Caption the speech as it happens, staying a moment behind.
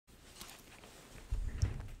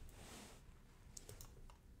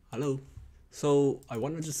Hello. So I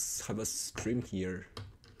want to just have a stream here.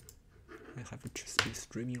 I have a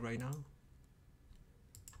streaming right now.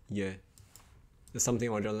 Yeah, there's something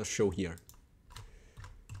I want to show here.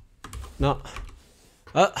 Now,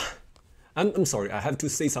 I'm sorry. I have to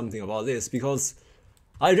say something about this because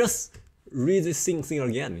I just read this thing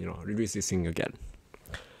again. Read this thing again.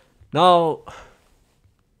 Now,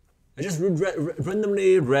 I just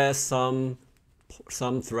randomly read some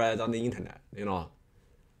thread on the internet.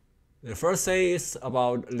 The first say is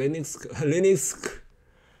about Linux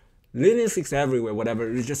is everywhere,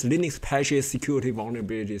 whatever. It's just Linux patches security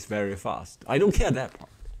vulnerability is very fast. I don't care that part.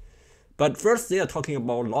 But first they are talking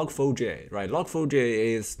about log4j, right?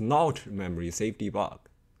 Log4j is not memory safety bug,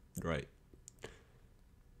 right?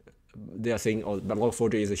 They are saying, oh, but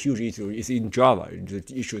log4j is a huge issue. It's in Java. The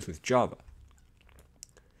issues with Java.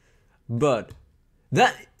 But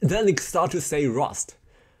then they start to say Rust.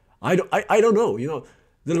 I don't know.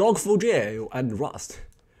 The log4j and Rust.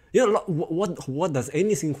 What does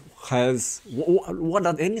anything what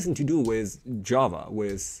does anything to do with Java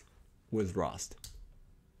with Rust?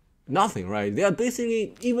 Nothing, right? They are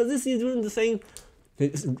basically, even this is doing the same.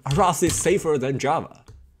 Rust is safer than Java,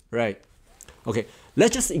 right? Okay,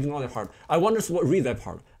 let's just ignore that part. I want to read that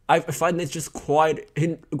part. I find it just quite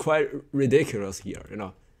ridiculous here.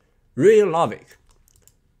 Ryan Levick.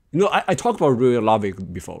 I talked about Ryan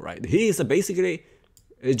Levick before, right? He is basically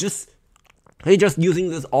he just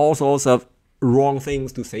using this all sorts of wrong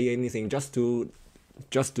things to say anything, just to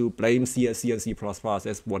blame C and C++.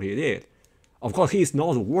 That's what he did. Of course, he is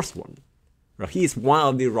not the worst one. Right? He is one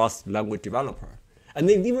of the Rust language developer, and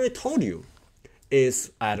they even told you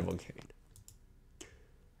is advocate.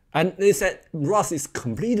 And they said Rust is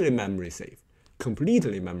completely memory safe.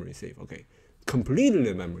 Completely memory safe. Okay,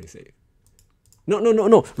 completely memory safe.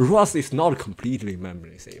 No. Rust is not completely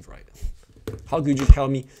memory safe, right? How could you tell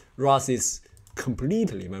me Rust is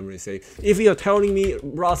completely memory safe? If you're telling me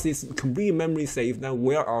Rust is completely memory safe, then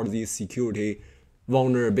where are these security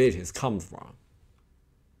vulnerabilities come from,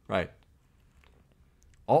 right?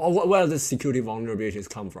 Or where the security vulnerabilities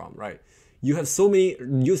come from, right? You have so many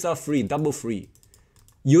user free, double free.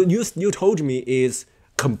 You told me is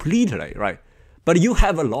completely, right? But you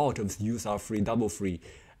have a lot of user free, double free,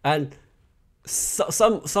 and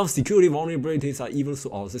some security vulnerabilities are even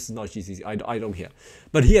so. Oh, this is not GCC. I don't care.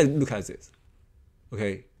 But here, look at this.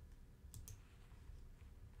 Okay.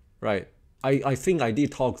 Right. I think I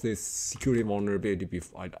did talk this security vulnerability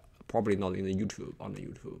before. Probably not in the YouTube, on the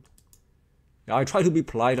YouTube. Yeah, I try to be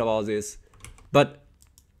polite about this, but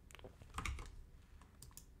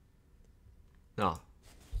now,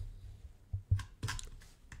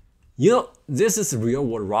 this is real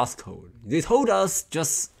world Rust code. They told us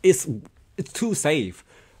just it's too safe,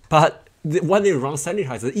 but when they run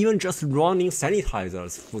sanitizers, even just running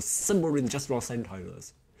sanitizers for some reason, just run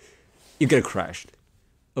sanitizers, you get crashed.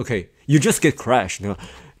 Okay, you just get crashed.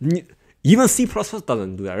 Even C++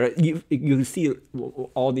 doesn't do that, right? You see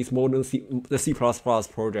all these modern the C++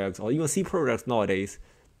 projects, or even C projects nowadays,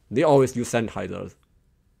 they always use sanitizers,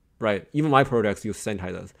 right? Even my projects use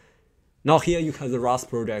sanitizers. Now here you have the Rust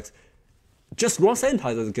projects, just run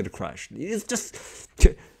sanitizers get crashed. It's just,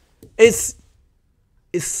 it's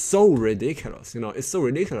so ridiculous. It's so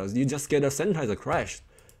ridiculous. You just get a sanitizer crash.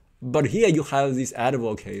 But here you have these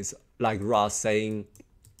advocates like Rust saying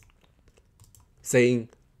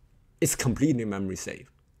it's completely memory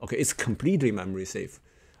safe. Okay, it's completely memory safe.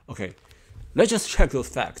 Okay, let's just check those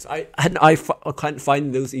facts. I can't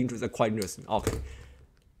find those interesting, quite interesting. Okay,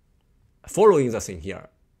 following the thing here,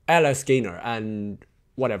 Alex Gaynor and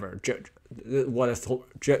whatever,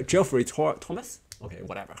 Jeffrey Thomas. Okay,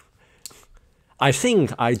 whatever. I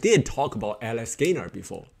think I did talk about Alex Gaynor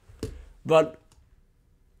before, but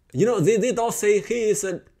they don't say he is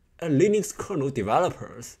a Linux kernel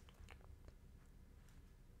developer.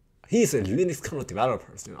 He is a Linux kernel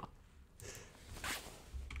developer,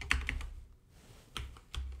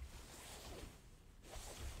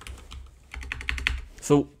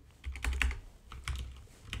 So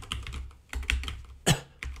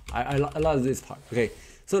I love this part. Okay,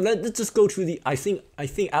 so let's just go to the. I think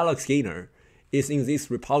Alex Gaynor is in this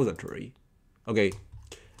repository. Okay,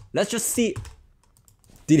 let's just see.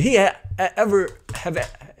 Did he has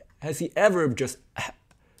he ever just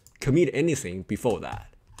commit anything before that?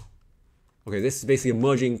 Okay, this is basically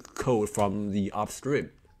merging code from the upstream.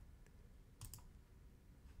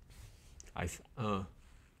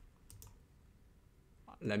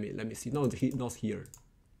 Let me see. No, not here.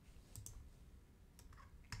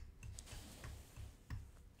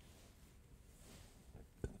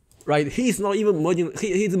 Right, he's not even merging.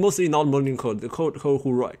 He's mostly not merging code. The code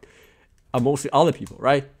who write are mostly other people,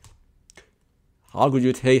 right? How could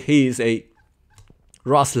you say he is a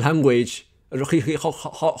Rust language?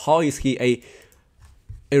 How is he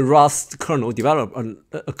a Rust kernel developer,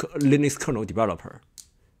 a Linux kernel developer?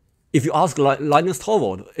 If you ask Linus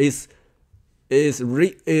Torvald, is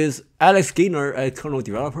Alex Gaynor a kernel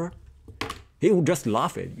developer? He will just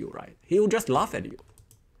laugh at you, right? He will just laugh at you.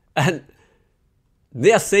 And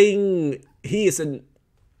they are saying he is a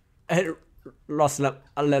Rust.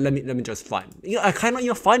 Let me just find. I cannot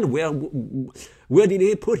even find where did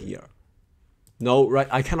he put here. No, right?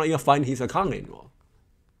 I cannot even find his account anymore.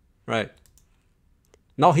 Right?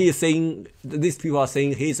 Now he is saying, these people are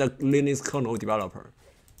saying he's a Linux kernel developer.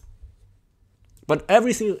 But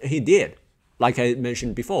everything he did, like I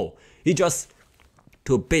mentioned before, he just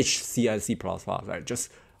to bitch C and C++, right?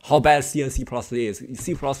 Just how bad C and C++ is.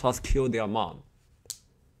 C++ killed their mom,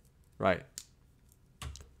 right?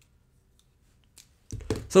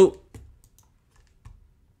 So,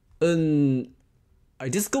 I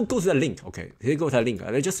just go to the link. Okay, here goes the link.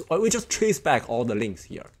 We just trace back all the links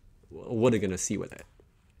here. What are you gonna see with it?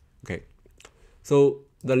 Okay, so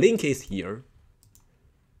the link is here,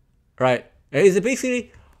 right? It's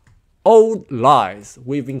basically old lies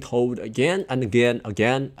we've been told again and again,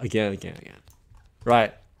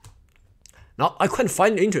 right? Now I couldn't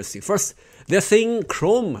find it interesting. First, they're saying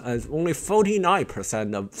Chrome has only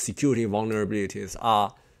 49% of security vulnerabilities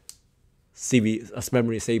are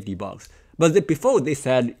memory safety bugs. But before they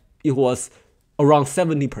said it was around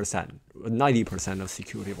 70%, 90% of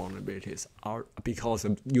security vulnerabilities are because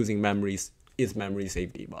of using memory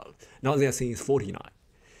safety bugs. Now they're saying it's 49%.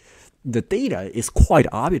 The data is quite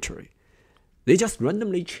arbitrary. They just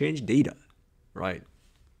randomly change data, right?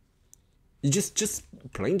 You just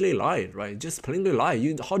plainly lie, right? Just plainly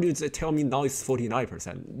lie. How do you tell me now it's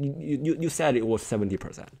 49%? You said it was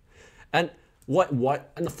 70%. And what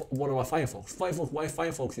about Firefox? Why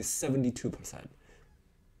Firefox is 72%?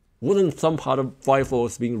 Wasn't some part of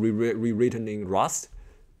Firefox being rewritten in Rust?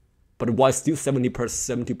 But why still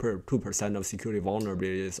 72% of security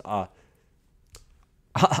vulnerabilities are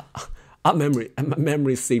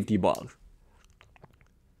memory safety bugs?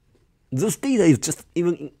 This data is just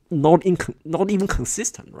not even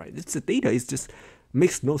consistent, right? The data is just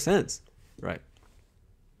makes no sense, right?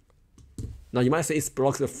 Now you might say it's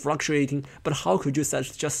fluctuating, but how could you say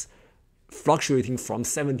just fluctuating from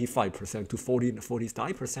 75% to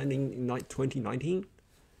 49% in 2019?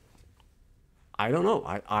 I don't know.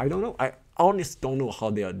 I don't know. I honestly don't know how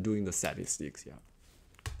they are doing the statistics. Yeah.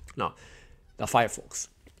 Now, the Firefox.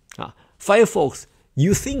 Firefox.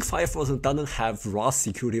 You think Firefox doesn't have Rust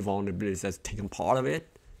security vulnerabilities that's taken part of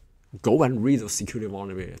it? Go and read those security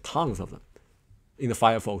vulnerabilities. Tons of them in the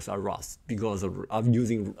Firefox are Rust because of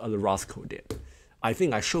using the Rust code did. I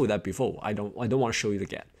think I showed that before. I don't want to show it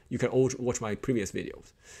again. You can all watch my previous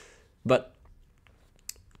videos. But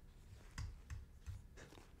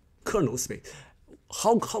kernel space.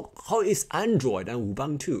 How is Android and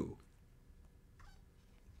Ubuntu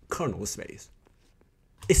kernel space?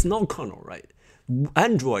 It's not kernel, right?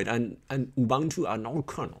 Android and Ubuntu are not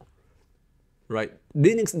kernel, right?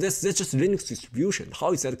 Linux, that's just Linux distribution.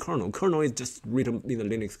 How is that kernel? Kernel is just written in the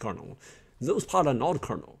Linux kernel. Those parts are not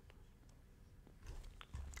kernel.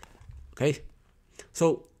 Okay,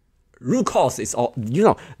 so root cause is all,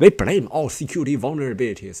 they blame all security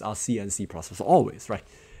vulnerabilities on C and C++ always, right?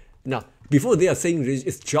 Now, before they are saying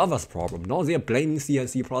it's Java's problem, now they are blaming C and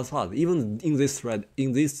C++. Even in this thread,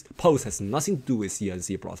 in this post has nothing to do with C and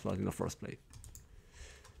C++ in the first place.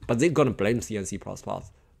 But they're gonna blame C and C++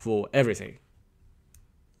 for everything.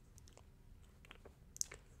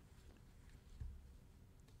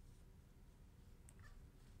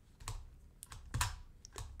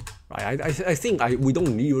 Right? I think we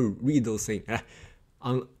don't need to read those things.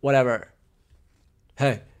 Whatever.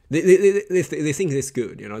 Hey, they think it's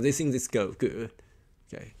good. They think it's good.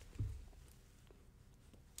 Okay.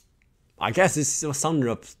 I guess it's a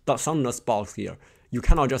Sanders box here. You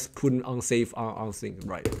cannot just put an unsafe on thing,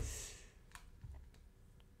 right?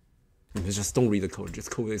 Just don't read the code.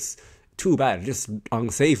 Just code is too bad. Just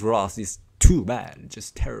unsafe Rust is too bad.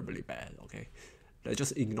 Just terribly bad. Okay, let's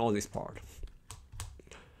just ignore this part.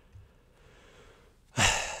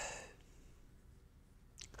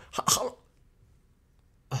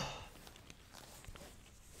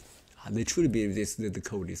 They truly believe the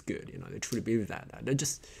code is good. They truly believe that. They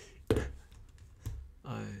just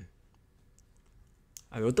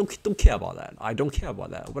I don't care about that. I don't care about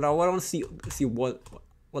that. But I want to see what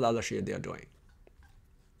other shit they are doing.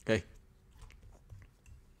 Okay.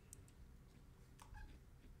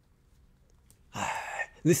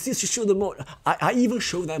 This is to show the mod. I even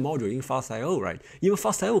showed that module in FastIO, right? Even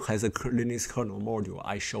FastIO has a Linux kernel module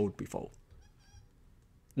I showed before.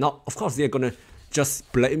 Now, of course, they're gonna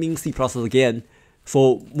just blaming C++ again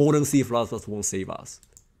for modern C++ won't save us.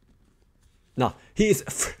 Now, he is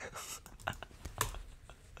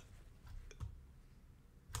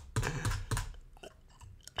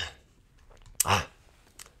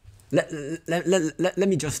let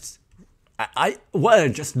me just I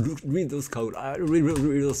just read those code. I read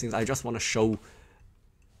those things. I just want to show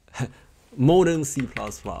modern C++.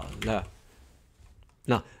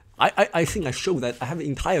 Now, I think I showed that. I have an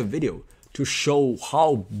entire video to show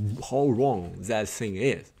how wrong that thing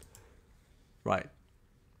is. Right?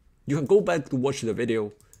 You can go back to watch the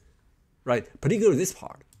video. Right? Particularly this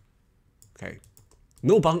part. Okay.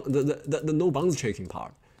 No bounds, the no bounds checking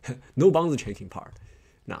part. No bounds checking part.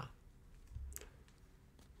 Now.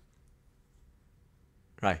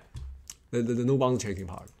 Right. The no bounds checking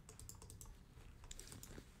part.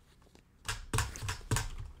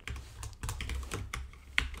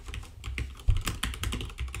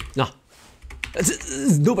 Now,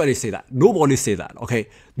 nobody say that. Nobody say that. Okay.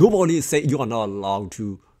 Nobody say you are not allowed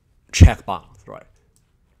to check bounds. Right.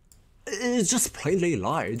 It's just plainly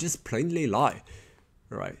lie. It's just plainly lie.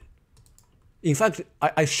 Right. In fact,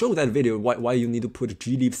 I showed that video why you need to put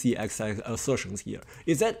glibc assertions here.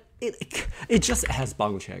 Is that it just has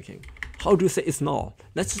bound checking. How do you say it's not?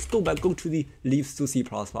 Let's just go to the leaves to C++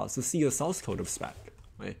 to see the source code of span.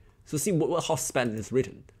 Right? So see how span is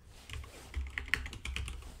written.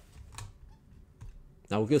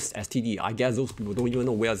 Now we'll use std. I guess those people don't even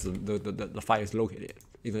know where the file is located,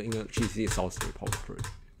 even in the GCC source repository.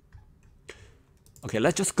 Okay,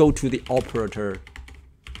 let's just go to the operator.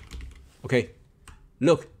 Okay,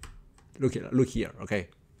 look here. Okay,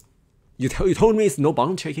 you told me it's no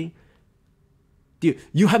bound checking. Dude,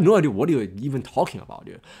 you have no idea what you're even talking about,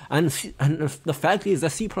 dude. And the fact is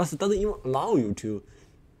that C++ doesn't even allow you to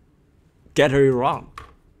get it wrong,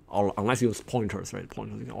 or unless you use pointers, right?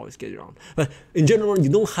 Pointers you can always get it wrong. But in general,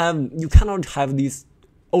 you cannot have these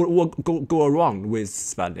go around with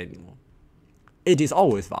span anymore. It is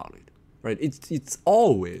always valid, right? It's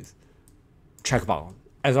always check bound.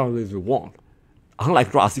 As long as you want.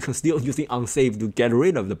 Unlike Rust, you can still using unsafe to get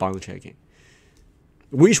rid of the bound checking.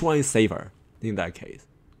 Which one is safer in that case?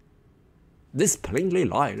 This plainly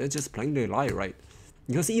lie. That's just plainly lie, right?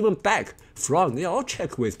 You can see even back, front, they all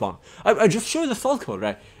check with bound. I just show you the source code,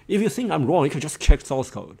 right? If you think I'm wrong, you can just check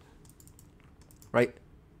source code. Right?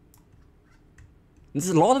 There's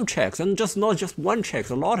a lot of checks, and not just one check,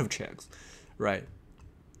 a lot of checks. Right?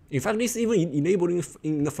 In fact, it's even enabled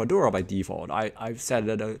in the Fedora by default. I've said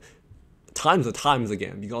that times and times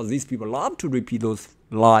again, because these people love to repeat those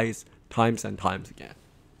lies times and times again.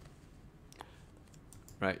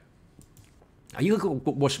 Right? You can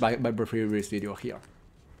go watch my previous video here,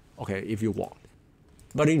 okay, if you want.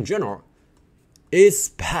 But in general, it's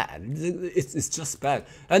bad. It's just bad.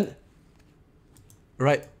 And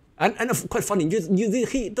right, and quite funny.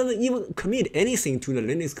 He doesn't even commit anything to the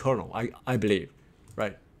Linux kernel. I believe,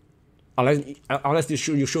 right? Unless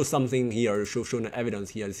you show something here, show the evidence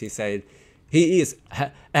here. He said he is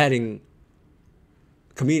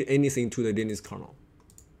commit anything to the Linux kernel.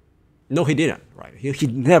 No, he didn't. Right? He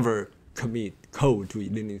never commit code to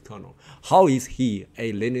Linux kernel. How is he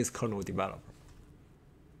a Linux kernel developer?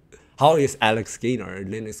 How is Alex Gaynor a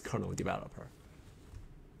Linux kernel developer?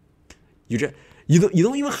 You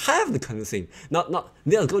don't even have the kind of thing. Not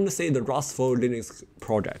they are going to say the Rust for Linux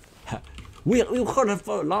project. We've heard it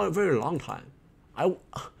for a very long time.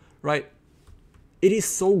 Right? It is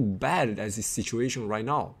so bad as this situation right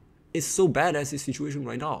now. It's so bad as this situation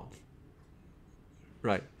right now.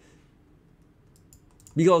 Right?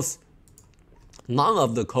 Because none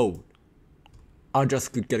of the code are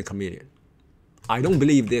just get committed. I don't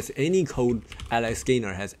believe there's any code Alex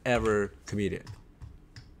Gaynor has ever committed.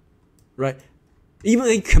 Right? Even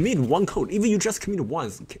if you commit one code, even you just commit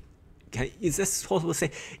once, is that supposed to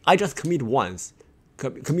say, I just commit once,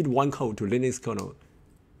 commit one code to Linux kernel?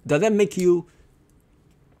 Does that make you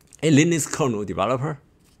a Linux kernel developer?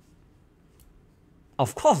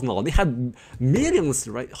 Of course not. They have millions,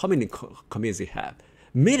 right? How many commits they have?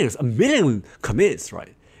 Millions, a million commits,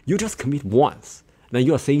 right? You just commit once. Now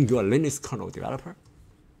you are saying you are a Linux kernel developer?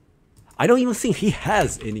 I don't even think he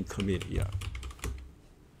has any commit here.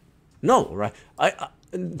 No, right?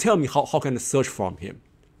 Tell me how can I search from him?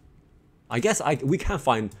 I guess we can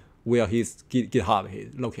find where his GitHub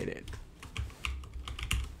is located.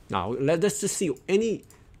 Now let's just see any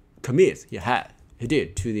commits he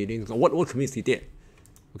did to the Linux. What commits he did?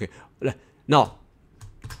 Okay. Now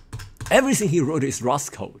everything he wrote is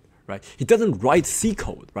Rust code, right? He doesn't write C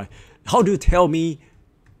code, right? How do you tell me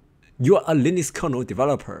you are a Linux kernel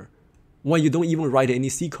developer when you don't even write any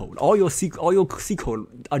C code. All your C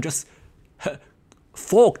code are just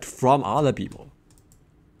forked from other people,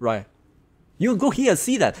 right? You go here and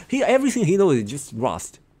see that everything he knows is just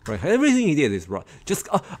Rust, right? Everything he did is Rust. Just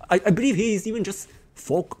I believe he is even just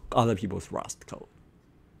fork other people's Rust code.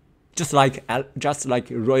 Just like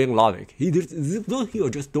Ryan Levick, he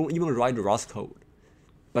just don't even write Rust code,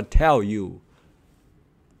 but tell you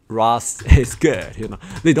Rust is good. You know,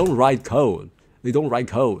 they don't write code. They don't write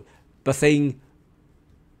code, but saying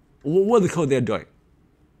what the code they're doing,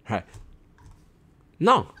 right?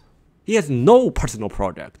 No, he has no personal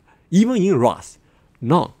project, even in Rust,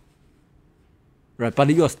 no. Right, but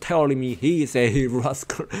you're telling me he is a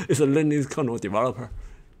Rust is a Linux kernel developer.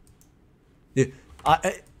 Yeah,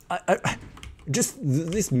 I just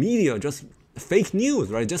this media just fake news,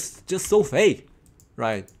 right? Just so fake,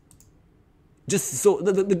 right? Just so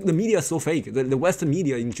the media is so fake. The Western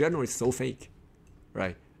media in general is so fake,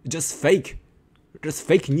 right? Just fake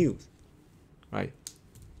news, right?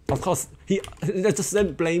 Of course, that's just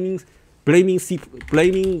them blaming. He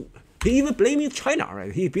even blaming China,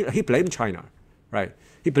 right? He blamed China, right?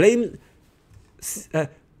 He blamed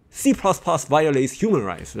C++ violates human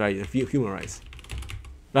rights, right? Human rights.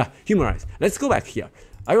 Human rights. Let's go back here.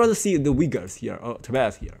 I want to see the Uyghurs here, or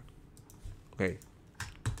Tibet here. Okay.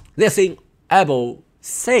 They're saying Apple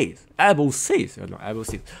says.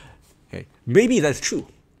 Okay. Maybe that's true.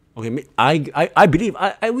 Okay. I believe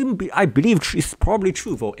it's probably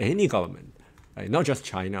true for any government, right? Not just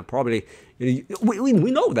China. Probably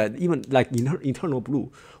we know that even like internal blue.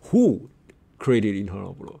 Who created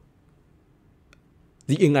internal blue?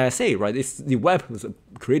 The NSA, right? It's the weapons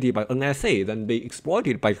created by NSA, then they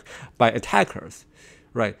exploited by attackers,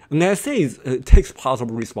 right? NSA takes part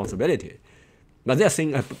of responsibility, but they're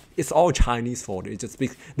saying it's all Chinese fault. It's just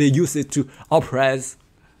because they use it to oppress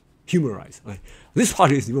human rights. Okay? This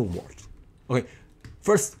part is even worse. Okay,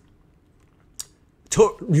 first,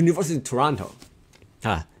 University of Toronto.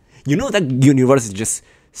 You know that university just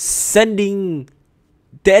sending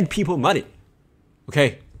dead people money.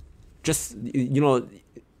 Okay. Just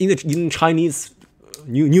in Chinese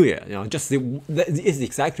New Year, just it's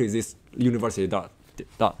exactly this university does.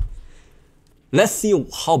 Let's see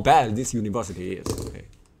how bad this university is. Okay,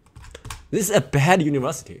 this is a bad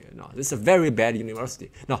university. No, this is a very bad university.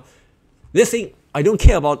 Now, they think I don't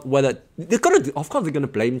care about whether of course they're gonna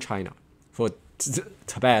blame China for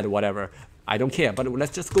Tibet or whatever. I don't care. But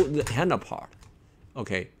let's just go to the hand part.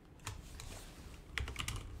 Okay.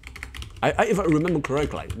 If I remember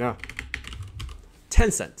correctly, now,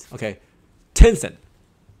 Tencent, okay, Tencent,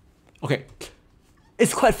 okay,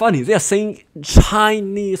 it's quite funny. They are saying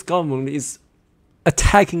Chinese government is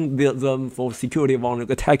attacking them for security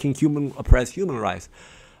vulnerability, attacking oppressed human rights,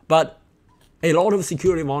 but a lot of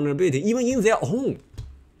security vulnerability, even in their own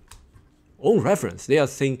reference, they are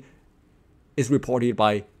saying is reported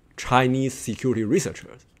by Chinese security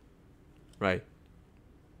researchers, right?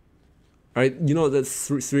 Right, you know the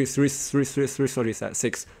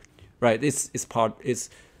 336, right? It's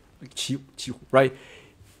right.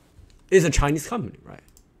 It's a Chinese company, right?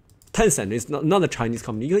 Tencent is not a Chinese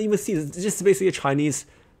company. You can even see it's just basically a Chinese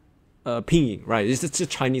pinyin, right? It's just a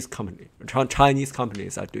Chinese company. Chinese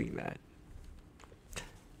companies are doing that,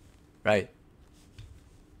 right?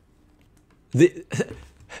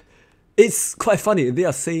 It's quite funny. They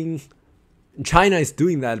are saying China is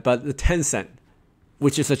doing that, but the Tencent,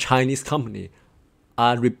 which is a Chinese company,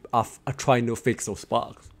 are trying to fix those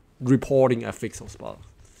bugs, reporting a fix those bugs.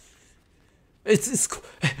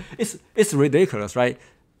 It's ridiculous, right?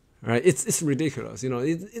 Right? It's ridiculous. You know,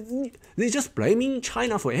 they're just blaming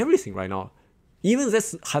China for everything right now. Even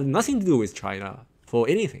this has nothing to do with China for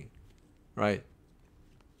anything, right?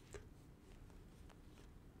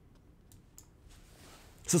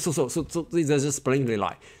 So they just blatantly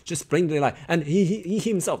lie, and he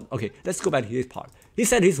himself. Okay, let's go back to his part. He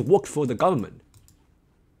said he's worked for the government.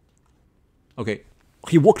 Okay,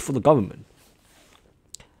 he worked for the government.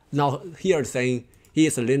 Now here saying he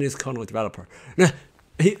is a Linux kernel developer.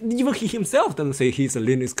 Even he himself doesn't say he's a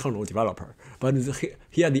Linux kernel developer. But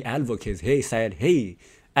here the advocates, he said, hey,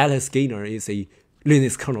 Alex Gaynor is a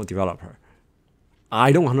Linux kernel developer.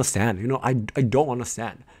 I don't understand. You know, I don't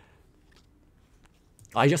understand.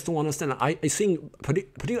 I just don't understand. I think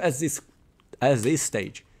particularly at this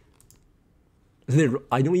stage,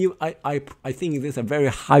 I think there's a very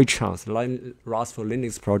high chance Rust for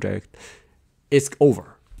Linux project is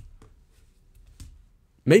over.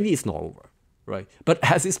 Maybe it's not over, right? But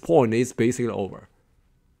at this point, it's basically over.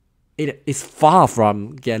 It is far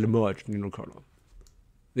from getting merged into kernel.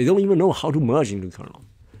 They don't even know how to merge into kernel,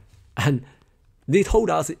 and They told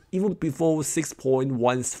us even before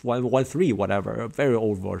 6.1113, whatever, a very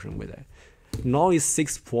old version with it. Now it's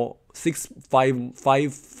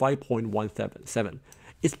 5.17.7.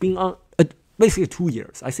 It's been on basically 2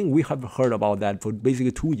 years. I think we have heard about that for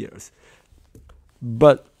basically 2 years.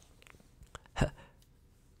 But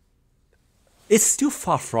it's still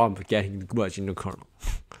far from getting merged in the kernel.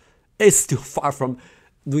 It's still far from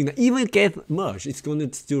doing that. Even get merged, it's going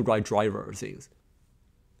to still write driver things.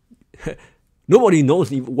 Nobody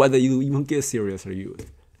knows whether you even get seriously used.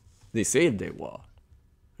 They said they were.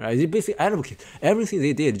 Right? They basically advocate. Everything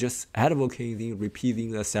they did just advocating,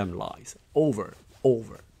 repeating the same lies over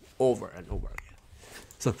and over again.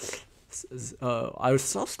 So I'll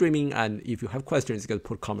stop streaming, and if you have questions, you can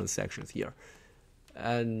put comment sections here.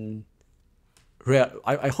 And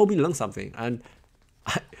I hope you learned something. And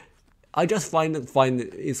I just find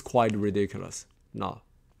it's quite ridiculous now.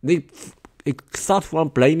 It starts from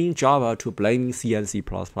blaming Java to blaming C and C++,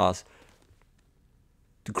 to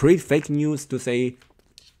create fake news, to say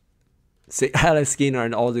Alex Gaynor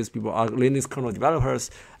and all these people are Linux kernel developers,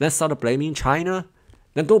 then start blaming China,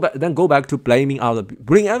 then go back to blaming other people,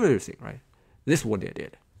 bring everything, right? This is what they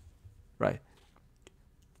did, right?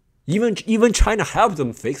 Even China helped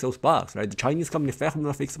them fix those bugs, right? The Chinese company helped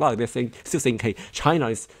them fix bugs. They're still saying, hey, China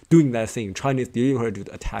is doing that thing. China is deliberately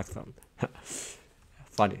to attack them.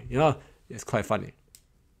 Funny, you know? It's quite funny.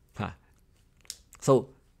 So,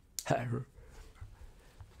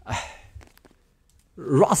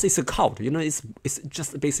 Rust is a cult. You know, it's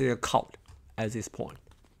just basically a cult at this point.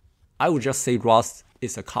 I would just say Rust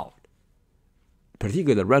is a cult.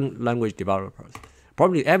 Particularly the language developers.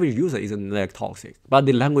 Probably every user isn't like toxic, but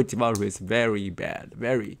the language developer is very bad,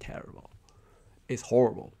 very terrible. It's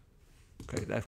horrible. Okay, that's